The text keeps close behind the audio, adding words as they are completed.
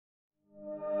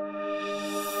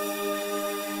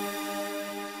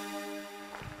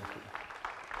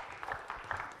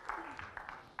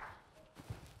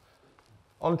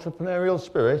Entrepreneurial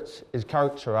spirit is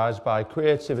characterised by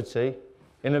creativity,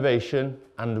 innovation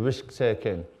and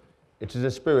risk-taking. It is a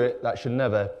spirit that should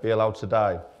never be allowed to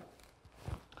die.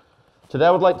 Today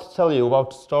I would like to tell you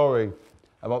about a story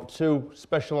about two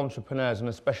special entrepreneurs on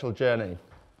a special journey.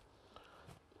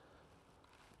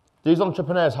 These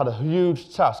entrepreneurs had a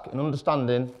huge task in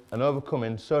understanding and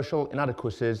overcoming social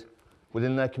inadequacies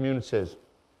within their communities.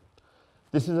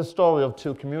 This is a story of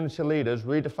two community leaders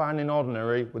redefining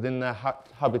ordinary within their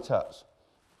habitats.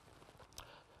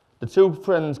 The two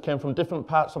friends came from different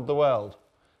parts of the world.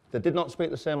 They did not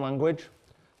speak the same language,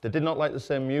 they did not like the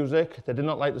same music, they did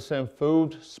not like the same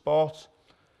food, sport,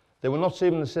 they were not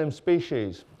even the same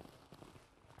species.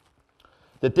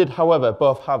 They did, however,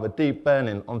 both have a deep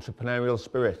burning entrepreneurial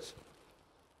spirit.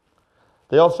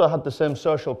 They also had the same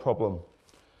social problem.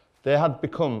 They had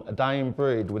become a dying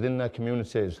breed within their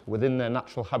communities, within their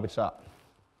natural habitat.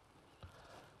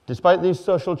 Despite these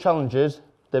social challenges,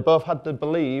 they both had the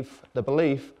belief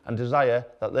and desire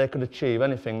that they could achieve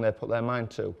anything they put their mind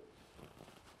to.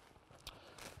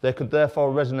 They could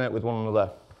therefore resonate with one another.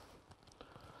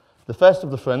 The first of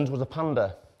the friends was a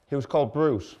panda. He was called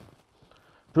Bruce.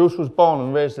 Bruce was born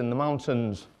and raised in the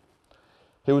mountains.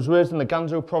 He was raised in the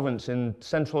Gansu province in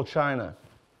central China.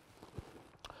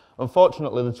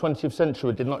 Unfortunately, the 20th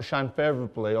century did not shine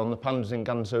favourably on the pandas in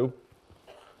Gansu.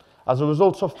 As a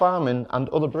result of farming and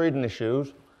other breeding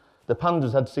issues, the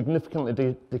pandas had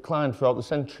significantly declined throughout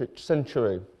the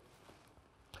century.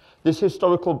 This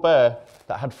historical bear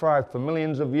that had thrived for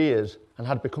millions of years and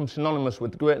had become synonymous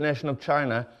with the great nation of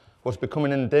China was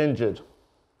becoming endangered.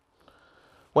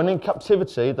 When in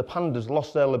captivity, the pandas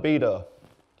lost their libido.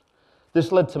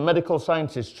 This led to medical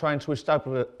scientists trying to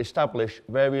establish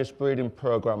various breeding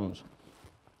programs.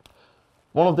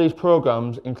 One of these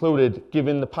programs included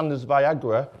giving the pandas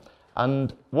Viagra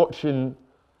and watching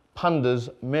pandas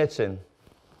mating.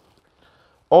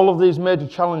 All of these major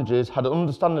challenges had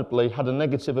understandably had a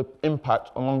negative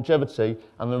impact on longevity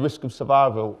and the risk of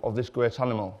survival of this great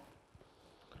animal.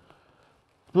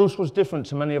 Bruce was different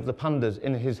to many of the pandas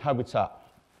in his habitat.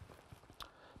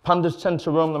 Pandas tend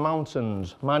to roam the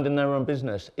mountains, minding their own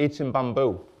business, eating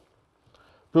bamboo.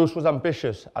 Bruce was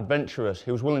ambitious, adventurous,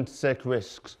 he was willing to take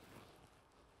risks.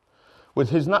 With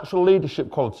his natural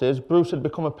leadership qualities, Bruce had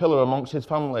become a pillar amongst his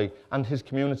family and his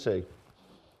community.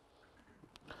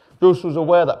 Bruce was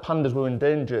aware that pandas were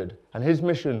endangered, and his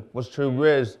mission was to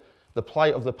raise the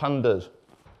plight of the pandas,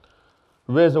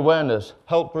 raise awareness,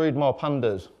 help breed more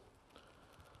pandas,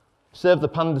 save the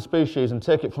panda species and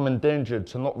take it from endangered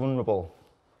to not vulnerable.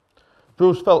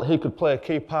 Bruce felt he could play a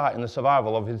key part in the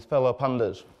survival of his fellow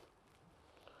pandas.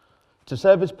 To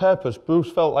serve his purpose,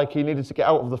 Bruce felt like he needed to get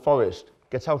out of the forest,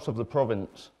 get out of the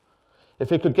province. If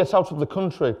he could get out of the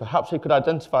country, perhaps he could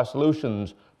identify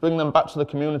solutions, bring them back to the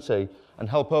community, and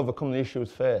help overcome the issues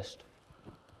faced.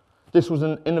 This was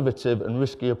an innovative and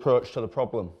risky approach to the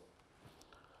problem.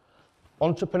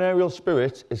 Entrepreneurial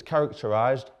spirit is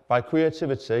characterised by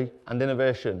creativity and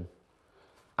innovation,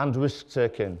 and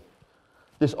risk-taking.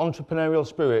 This entrepreneurial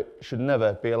spirit should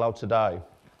never be allowed to die.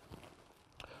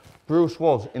 Bruce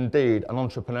was indeed an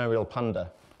entrepreneurial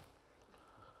panda.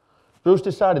 Bruce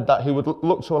decided that he would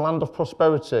look to a land of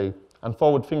prosperity and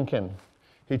forward thinking.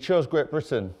 He chose Great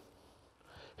Britain.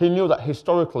 He knew that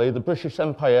historically the British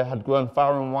Empire had grown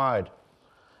far and wide.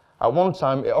 At one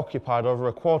time it occupied over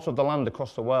a quarter of the land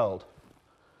across the world.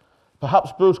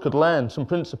 Perhaps Bruce could learn some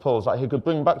principles that he could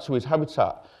bring back to his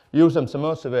habitat, use them to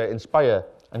motivate, inspire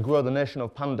and grow the nation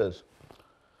of pandas.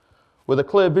 With a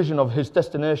clear vision of his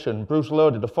destination, Bruce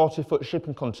loaded a 40-foot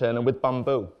shipping container with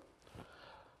bamboo.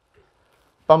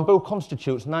 Bamboo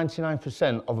constitutes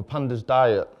 99% of a panda's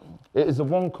diet. It is the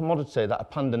one commodity that a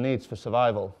panda needs for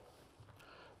survival.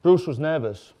 Bruce was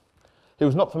nervous. He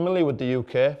was not familiar with the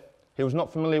UK. He was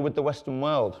not familiar with the Western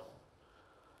world.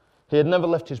 He had never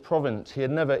left his province. He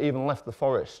had never even left the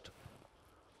forest.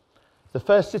 The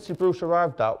first city Bruce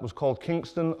arrived at was called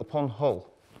Kingston upon Hull.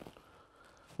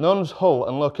 Known as Hull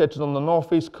and located on the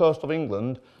northeast coast of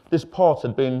England, this port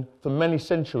had been, for many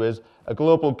centuries, a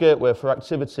global gateway for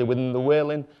activity within the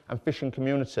whaling and fishing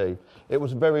community. It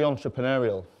was very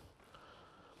entrepreneurial.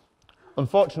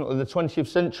 Unfortunately, the 20th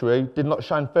century did not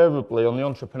shine favourably on the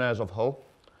entrepreneurs of Hull.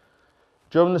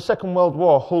 During the Second World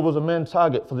War, Hull was a main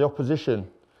target for the opposition.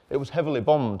 It was heavily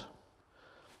bombed.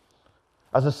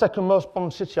 As the second most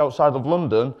bombed city outside of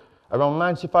London, around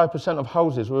 95% of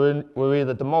houses were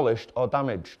either demolished or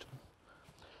damaged.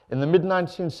 In the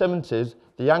mid-1970s,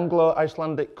 the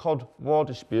Anglo-Icelandic cod war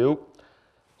dispute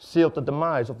sealed the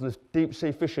demise of the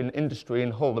deep-sea fishing industry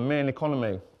in Hull, the main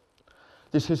economy.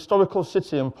 This historical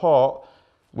city and port,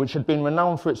 which had been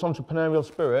renowned for its entrepreneurial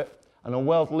spirit, and a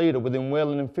world leader within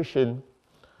whaling and fishing,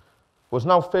 was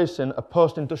now facing a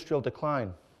post-industrial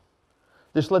decline.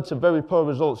 This led to very poor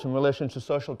results in relation to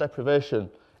social deprivation,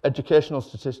 educational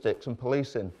statistics and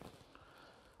policing.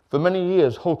 For many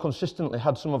years, Hull consistently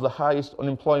had some of the highest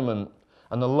unemployment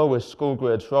and the lowest school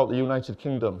grades throughout the United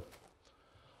Kingdom.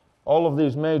 All of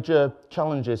these major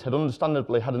challenges had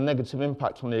understandably had a negative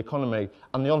impact on the economy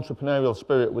and the entrepreneurial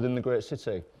spirit within the great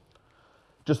city.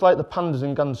 Just like the pandas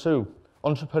in Gansu,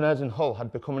 entrepreneurs in Hull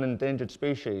had become an endangered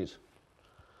species.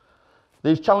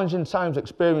 These challenging times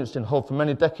experienced in Hull for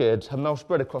many decades have now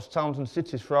spread across towns and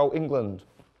cities throughout England.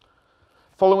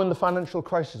 Following the financial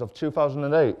crisis of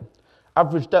 2008,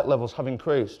 average debt levels have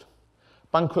increased.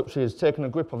 Bankruptcy has taken a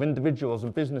grip of individuals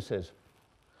and businesses.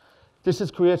 This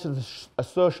has created a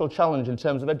social challenge in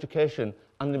terms of education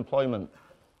and employment.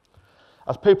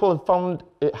 As people have found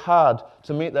it hard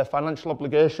to meet their financial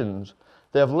obligations,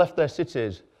 they have left their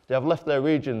cities, they have left their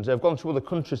regions, they have gone to other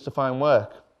countries to find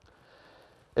work.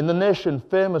 In the nation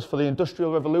famous for the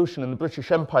Industrial Revolution in the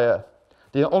British Empire,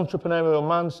 the entrepreneurial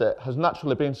mindset has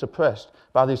naturally been suppressed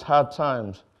by these hard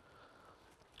times.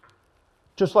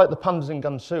 Just like the pandas in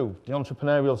Gansu, the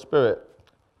entrepreneurial spirit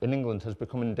in England has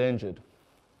become endangered.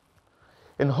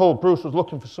 In Hull, Bruce was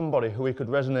looking for somebody who he could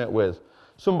resonate with,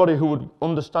 somebody who would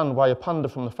understand why a panda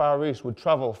from the Far East would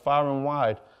travel far and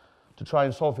wide to try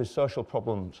and solve his social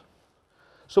problems.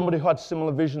 Somebody who had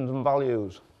similar visions and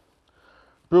values.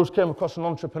 Bruce came across an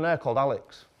entrepreneur called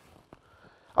Alex.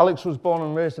 Alex was born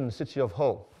and raised in the city of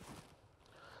Hull.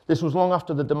 This was long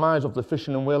after the demise of the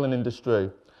fishing and whaling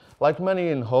industry. Like many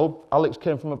in Hull, Alex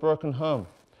came from a broken home.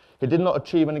 He did not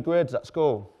achieve any grades at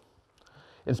school.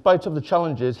 In spite of the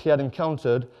challenges he had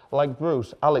encountered, like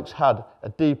Bruce, Alex had a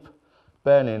deep,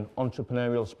 burning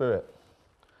entrepreneurial spirit.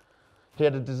 He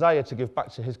had a desire to give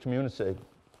back to his community.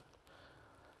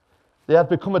 They had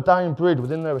become a dying breed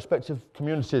within their respective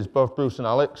communities, both Bruce and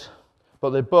Alex,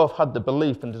 but they both had the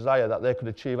belief and desire that they could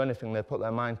achieve anything they put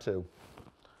their mind to.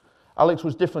 Alex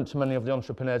was different to many of the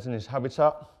entrepreneurs in his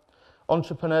habitat.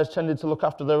 Entrepreneurs tended to look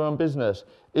after their own business,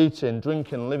 eating,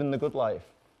 drinking, living the good life.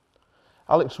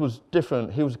 Alex was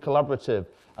different. He was collaborative,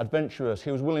 adventurous.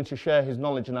 He was willing to share his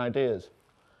knowledge and ideas.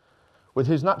 With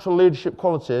his natural leadership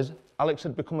qualities, Alex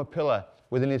had become a pillar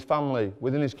within his family,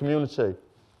 within his community.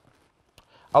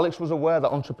 Alex was aware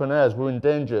that entrepreneurs were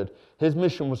endangered. His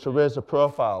mission was to raise the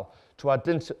profile, to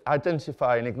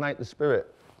identify and ignite the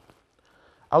spirit.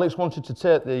 Alex wanted to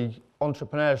take the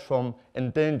entrepreneurs from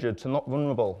endangered to not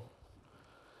vulnerable.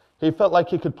 He felt like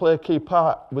he could play a key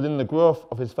part within the growth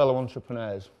of his fellow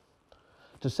entrepreneurs.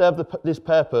 To serve this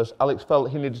purpose, Alex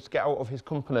felt he needed to get out of his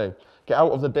company, get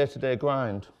out of the day-to-day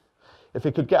grind. If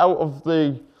he could get out of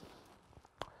the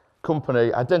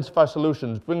company, identify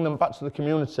solutions, bring them back to the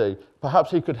community,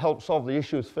 perhaps he could help solve the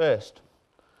issues faced.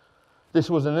 This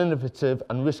was an innovative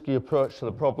and risky approach to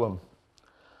the problem.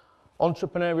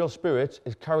 Entrepreneurial spirit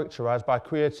is characterised by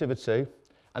creativity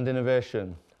and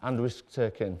innovation and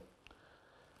risk-taking.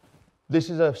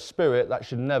 This is a spirit that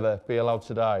should never be allowed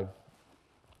to die.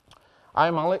 I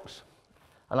am Alex,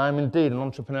 and I am indeed an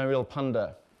entrepreneurial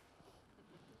panda.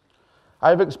 I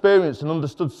have experienced and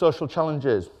understood social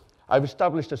challenges. I've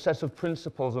established a set of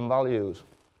principles and values.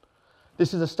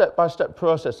 This is a step-by-step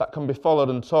process that can be followed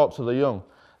and taught to the young,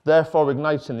 therefore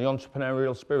igniting the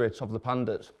entrepreneurial spirit of the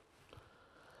pandas.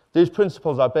 These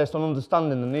principles are based on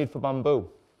understanding the need for bamboo,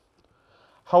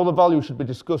 how the value should be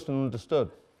discussed and understood.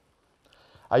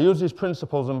 I use these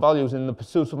principles and values in the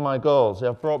pursuit of my goals. They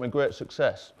have brought me great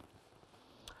success.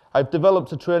 I've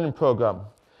developed a training program.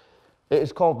 It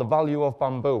is called The Value of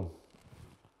Bamboo.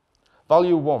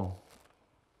 Value 1.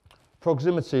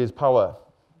 Proximity is power.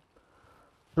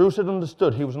 Bruce had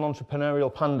understood he was an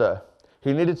entrepreneurial panda.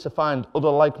 He needed to find other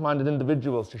like-minded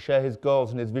individuals to share his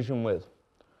goals and his vision with.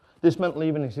 This meant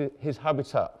leaving his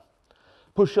habitat.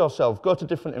 Push yourself, go to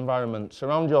different environments,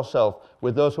 surround yourself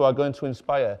with those who are going to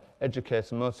inspire, educate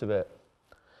and motivate.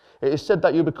 It is said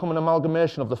that you become an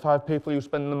amalgamation of the 5 people you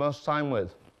spend the most time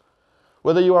with.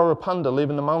 Whether you are a panda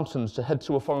leaving the mountains to head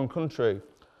to a foreign country,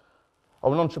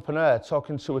 or an entrepreneur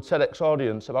talking to a TEDx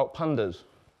audience about pandas,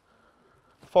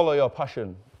 follow your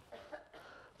passion.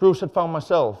 Bruce had found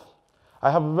myself. I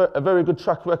have a very good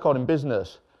track record in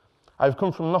business. I've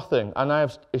come from nothing and I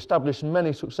have established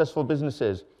many successful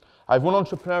businesses. I've won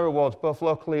entrepreneur awards both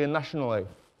locally and nationally.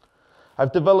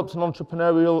 I've developed an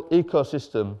entrepreneurial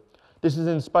ecosystem. This has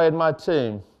inspired my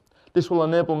team. This will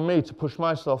enable me to push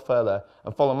myself further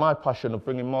and follow my passion of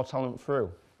bringing more talent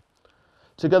through.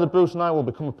 Together, Bruce and I will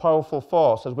become a powerful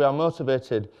force as we are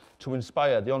motivated to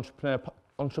inspire the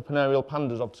entrepreneurial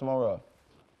pandas of tomorrow.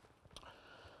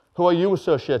 Who are you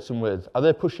associating with? Are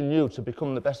they pushing you to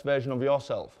become the best version of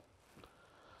yourself?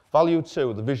 Value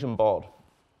 2, the vision board.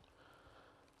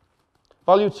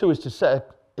 Value 2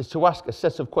 is to ask a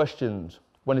set of questions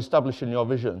when establishing your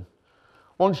vision.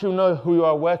 Once you know who you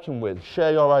are working with,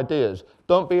 share your ideas.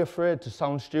 Don't be afraid to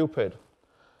sound stupid.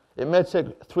 It may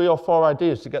take 3 or 4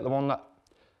 ideas to get the one that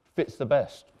fits the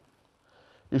best.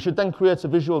 You should then create a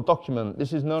visual document.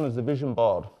 This is known as the vision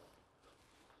board.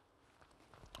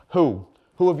 Who?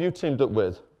 Who have you teamed up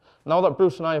with? Now that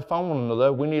Bruce and I have found one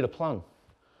another, we need a plan.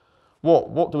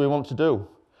 What do we want to do?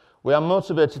 We are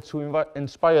motivated to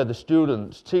inspire the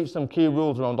students, teach them key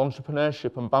rules around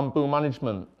entrepreneurship and bamboo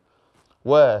management.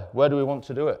 Where do we want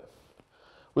to do it?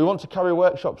 We want to carry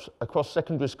workshops across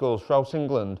secondary schools throughout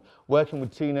England, working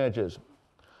with teenagers,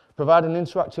 providing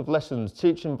interactive lessons,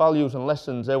 teaching values and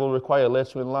lessons they will require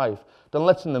later in life, then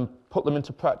letting them put them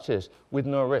into practice with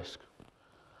no risk.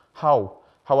 How?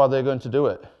 How are they going to do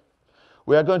it?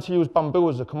 We are going to use bamboo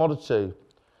as a commodity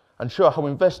and show how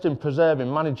investing,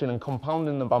 preserving, managing and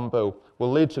compounding the bamboo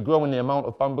will lead to growing the amount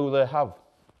of bamboo they have.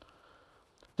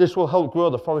 This will help grow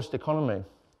the forest economy.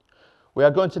 We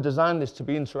are going to design this to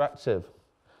be interactive.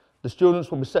 The students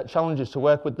will be set challenges to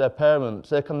work with their parents.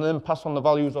 They can then pass on the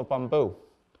values of bamboo.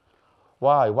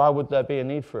 Why? Why would there be a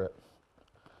need for it?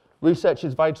 Research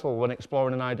is vital when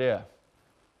exploring an idea.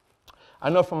 I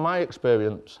know from my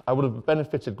experience, I would have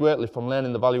benefited greatly from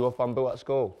learning the value of bamboo at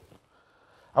school.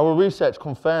 Our research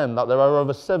confirmed that there are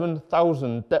over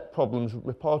 7,000 debt problems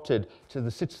reported to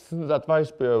the Citizens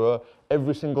Advice Bureau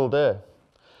every single day.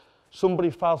 Somebody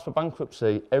files for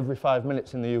bankruptcy every 5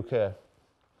 minutes in the UK.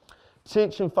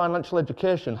 Teaching financial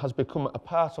education has become a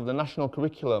part of the national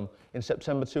curriculum in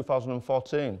September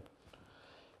 2014.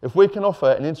 If we can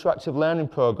offer an interactive learning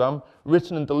programme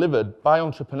written and delivered by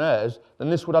entrepreneurs, then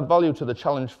this would add value to the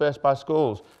challenge faced by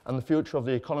schools and the future of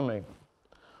the economy.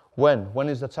 When? When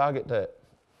is the target date?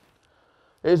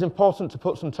 It is important to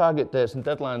put some target dates and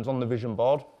deadlines on the vision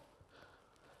board.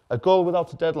 A goal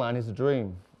without a deadline is a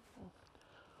dream.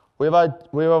 We have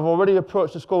already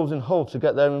approached the schools in Hull to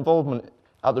get their involvement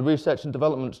at the research and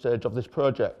development stage of this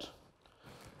project.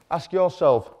 Ask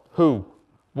yourself who,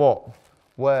 what,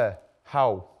 where,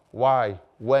 how, why,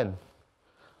 when.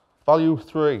 Value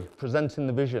 3, presenting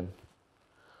the vision.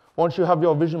 Once you have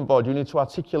your vision board, you need to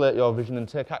articulate your vision and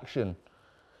take action.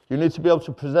 You need to be able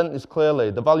to present this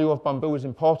clearly. The value of bamboo is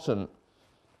important.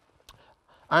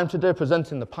 I am today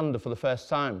presenting the panda for the first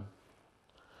time.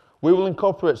 We will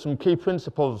incorporate some key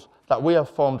principles that we have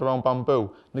formed around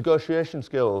bamboo, negotiation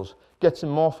skills, getting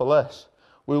more for less.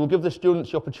 We will give the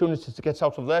students the opportunity to get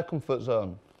out of their comfort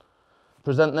zone,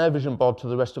 present their vision board to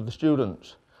the rest of the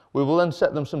students. We will then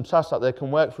set them some tasks that they can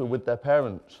work through with their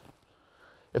parents.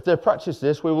 If they practice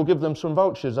this, we will give them some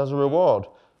vouchers as a reward.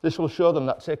 This will show them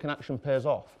that taking action pays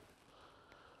off.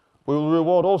 We will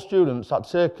reward all students that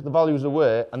take the values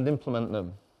away and implement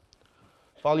them.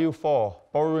 Value 4,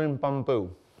 borrowing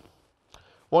bamboo.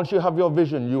 Once you have your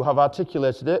vision, you have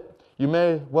articulated it, you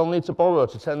may well need to borrow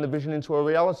to turn the vision into a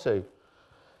reality.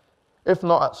 If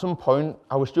not, at some point,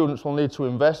 our students will need to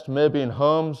invest, maybe in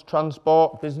homes,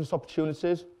 transport, business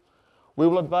opportunities. We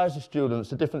will advise the students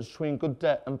the difference between good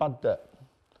debt and bad debt.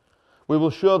 We will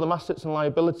show them assets and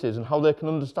liabilities and how they can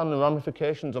understand the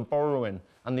ramifications of borrowing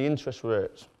and the interest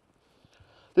rates.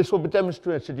 This will be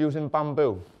demonstrated using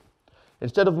bamboo.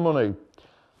 Instead of money,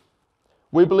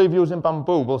 we believe using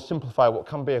bamboo will simplify what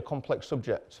can be a complex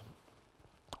subject.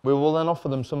 We will then offer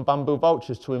them some bamboo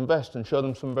vouchers to invest and show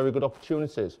them some very good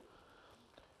opportunities.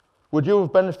 Would you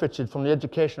have benefited from the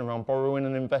education around borrowing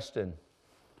and investing?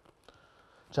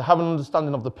 To have an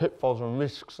understanding of the pitfalls and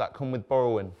risks that come with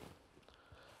borrowing.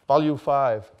 Value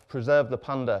 5, preserve the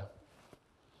panda.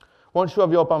 Once you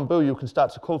have your bamboo, you can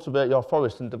start to cultivate your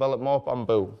forest and develop more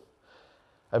bamboo.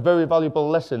 A very valuable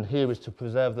lesson here is to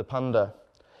preserve the panda.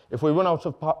 If we run out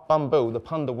of bamboo, the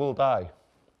panda will die.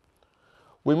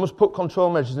 We must put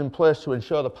control measures in place to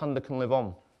ensure the panda can live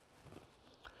on.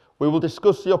 We will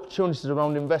discuss the opportunities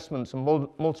around investments and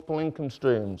multiple income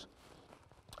streams.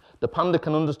 The panda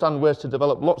can understand ways to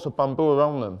develop lots of bamboo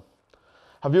around them.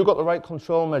 Have you got the right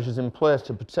control measures in place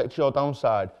to protect your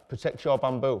downside, protect your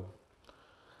bamboo?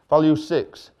 Value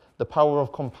 6, the power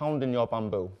of compounding your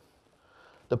bamboo.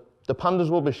 The pandas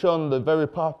will be shown the very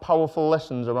powerful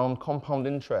lessons around compound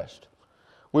interest.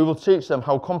 We will teach them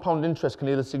how compound interest can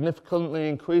either significantly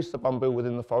increase the bamboo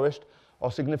within the forest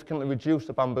or significantly reduce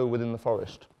the bamboo within the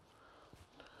forest.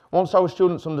 Once our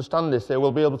students understand this, they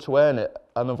will be able to earn it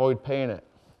and avoid paying it.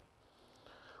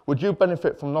 Would you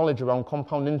benefit from knowledge around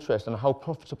compound interest and how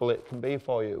profitable it can be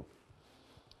for you?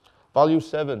 Value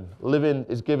 7, living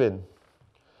is giving.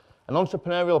 An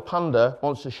entrepreneurial panda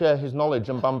wants to share his knowledge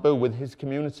and bamboo with his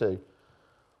community.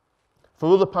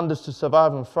 For other pandas to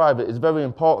survive and thrive, it is very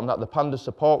important that the pandas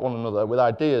support one another with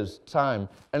ideas, time,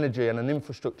 energy and an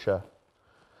infrastructure.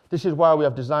 This is why we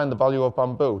have designed the value of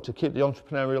bamboo, to keep the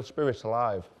entrepreneurial spirit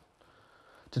alive.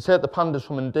 To take the pandas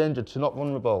from endangered to not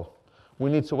vulnerable,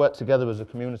 we need to work together as a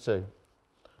community.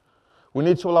 We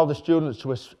need to allow the students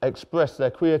to express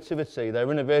their creativity,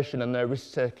 their innovation and their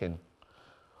risk-taking.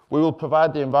 We will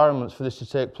provide the environments for this to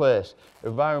take place,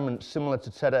 environments similar to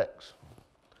TEDx.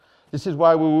 This is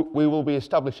why we will be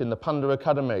establishing the Panda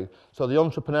Academy, so the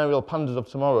entrepreneurial pandas of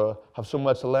tomorrow have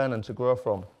somewhere to learn and to grow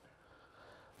from.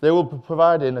 They will be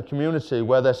providing a community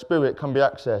where their spirit can be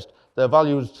accessed, their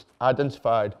values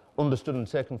identified, understood and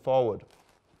taken forward.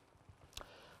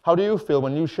 How do you feel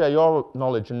when you share your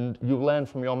knowledge and you learn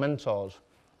from your mentors?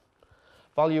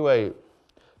 Value 8.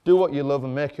 Do what you love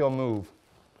and make your move.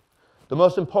 The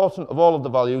most important of all of the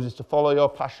values is to follow your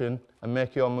passion and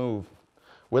make your move.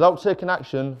 Without taking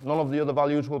action, none of the other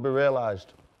values will be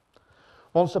realised.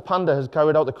 Once a panda has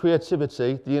carried out the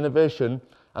creativity, the innovation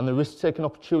and the risk-taking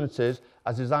opportunities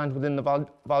as designed within the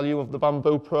value of the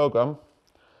bamboo programme,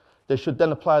 they should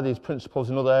then apply these principles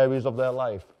in other areas of their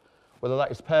life, whether that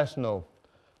is personal,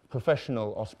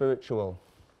 professional or spiritual.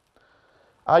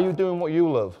 Are you doing what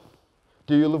you love?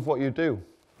 Do you love what you do?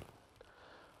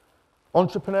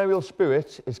 Entrepreneurial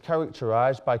spirit is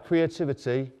characterised by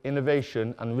creativity,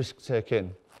 innovation and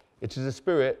risk-taking. It is a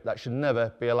spirit that should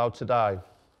never be allowed to die.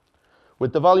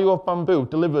 With the value of bamboo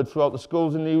delivered throughout the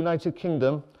schools in the United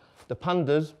Kingdom, the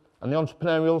pandas and the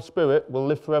entrepreneurial spirit will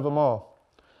live forevermore.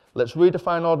 Let's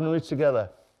redefine ordinary together.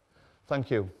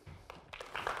 Thank you.